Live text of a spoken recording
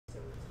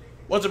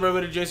What's up,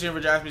 everybody? Jason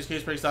here for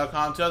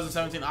JaspysCaseBreaks.com.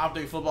 2017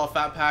 Optic Football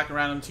Fat Pack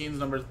Random Teams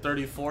number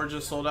 34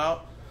 just sold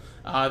out.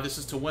 This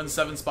is to win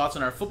 7 spots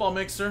in our football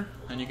mixer,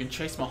 and you can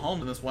chase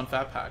Mahomes in this one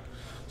fat pack.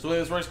 So the way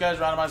this works, guys,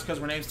 randomize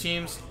customer names,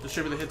 teams,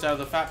 distribute the hits out of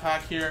the fat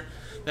pack here.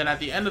 Then at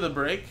the end of the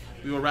break,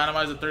 we will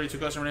randomize the 32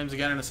 customer names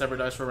again in a separate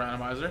dice for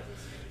randomizer.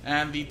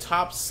 And the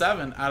top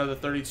 7 out of the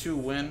 32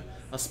 win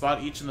a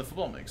spot each in the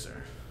football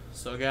mixer.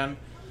 So again,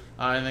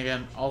 and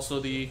again, also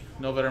the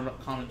no veteran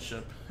common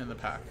ship in the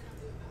pack.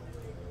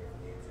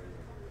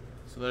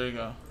 So there you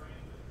go.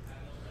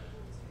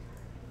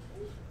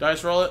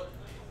 Dice roll it.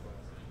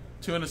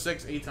 2 and a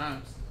 6, 8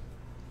 times.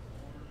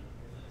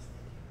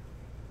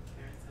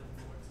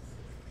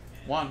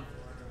 1,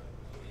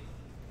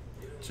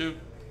 2,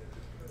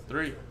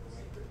 3,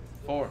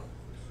 4,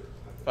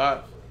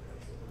 5,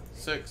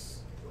 6,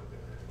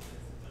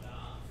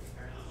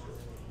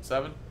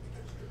 7,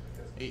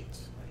 8.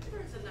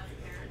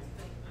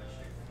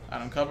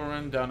 Adam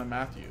Kupperman down to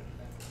Matthew.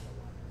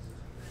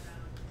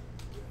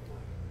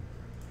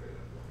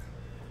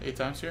 8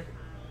 times here.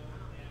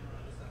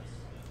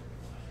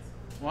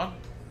 1,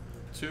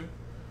 2,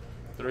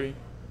 3,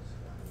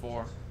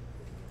 4,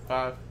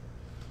 5,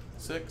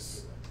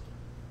 6,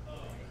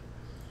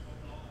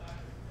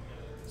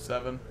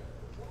 7,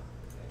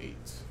 8.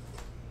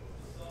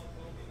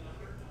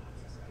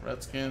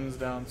 Redskins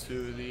down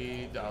to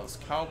the Dallas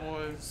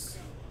Cowboys.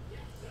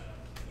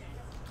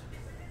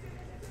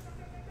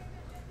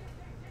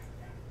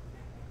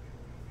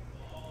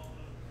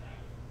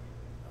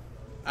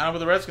 Adam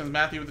with the Redskins,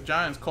 Matthew with the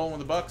Giants, Colton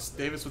with the Bucks,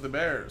 Davis with the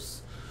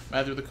Bears,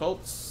 Matthew with the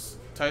Colts,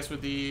 Tice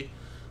with the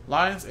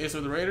Lions, Ace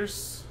with the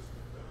Raiders,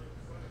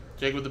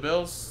 Jake with the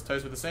Bills,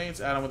 Tice with the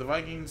Saints, Adam with the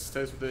Vikings,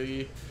 Tice with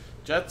the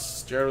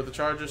Jets, Jared with the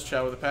Chargers,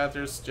 Chad with the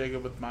Panthers,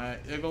 Jacob with my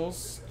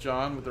Eagles,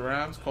 John with the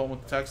Rams, Colton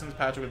with the Texans,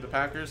 Patrick with the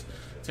Packers,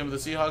 Tim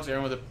with the Seahawks,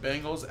 Aaron with the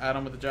Bengals,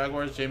 Adam with the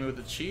Jaguars, Jamie with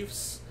the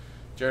Chiefs,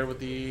 Jared with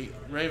the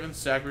Ravens,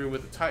 Zachary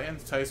with the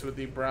Titans, Tice with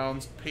the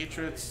Browns,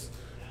 Patriots,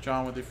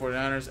 John with the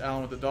 49ers,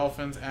 Alan with the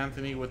Dolphins,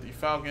 Anthony with the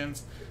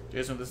Falcons,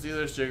 Jason with the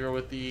Steelers, Jigger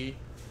with the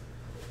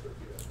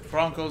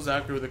Broncos,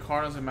 Zachary with the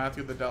Cardinals, and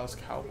Matthew with the Dallas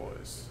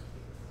Cowboys.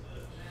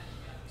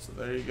 So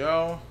there you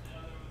go.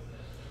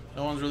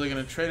 No one's really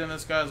going to trade in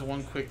this, guys.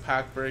 One quick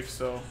pack break,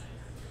 so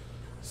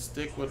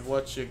stick with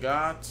what you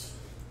got.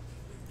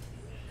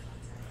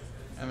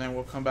 And then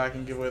we'll come back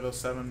and give away those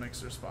 7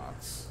 mixer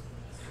spots.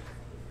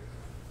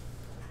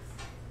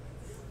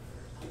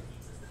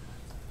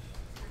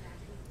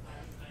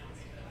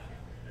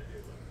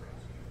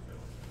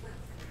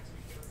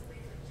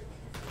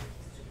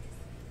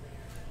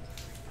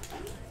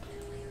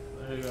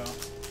 There you go. Let's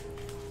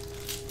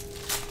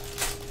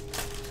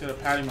get a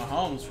Patty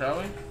Mahomes, shall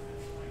we?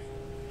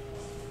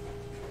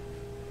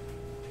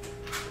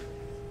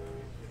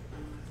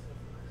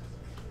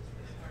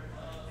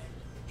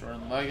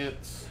 Jordan Leggett.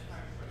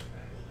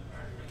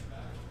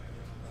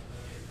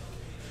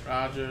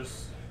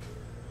 Rodgers.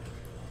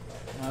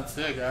 That's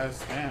it,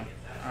 guys. Damn.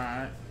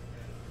 Alright.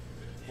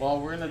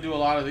 Well, we're going to do a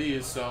lot of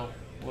these, so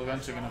we're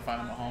eventually going to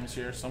find a Mahomes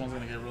here. Someone's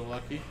going to get real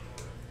lucky.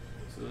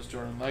 So there's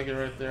Jordan Leggett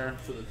right there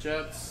for the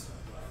Jets.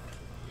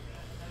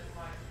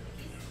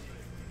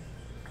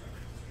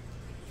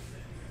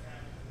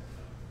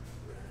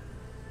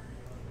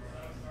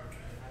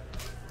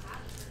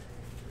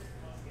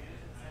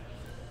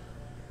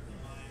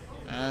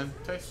 And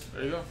taste.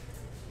 There you go.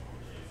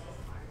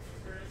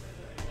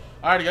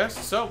 Alrighty, guys.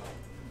 So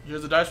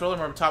here's the dice roller.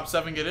 Our top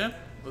 7 get in.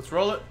 Let's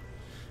roll it.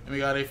 And we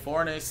got a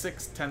 4 and a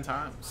 6 10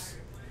 times.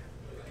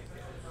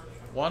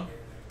 1,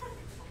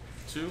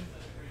 2,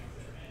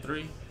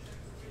 3,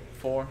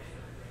 4,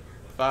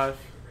 5,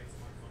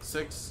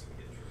 6,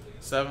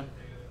 7,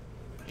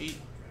 8,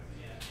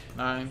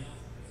 9,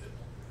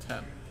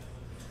 10.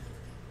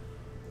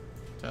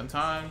 10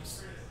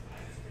 times.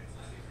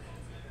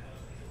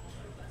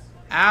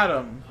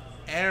 Adam,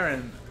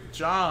 Aaron,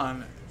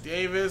 John,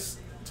 Davis,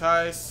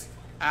 Tice,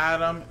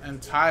 Adam, and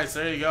Tice.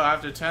 There you go.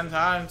 After 10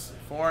 times,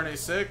 4 and a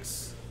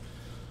 6.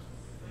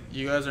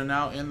 You guys are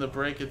now in the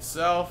break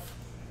itself.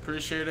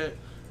 Appreciate it.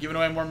 Giving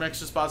away more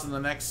mixer spots in the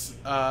next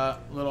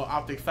little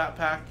Optic Fat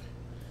Pack.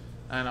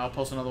 And I'll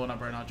post another one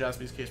up right now.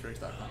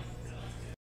 JaspysCaseBreaks.com.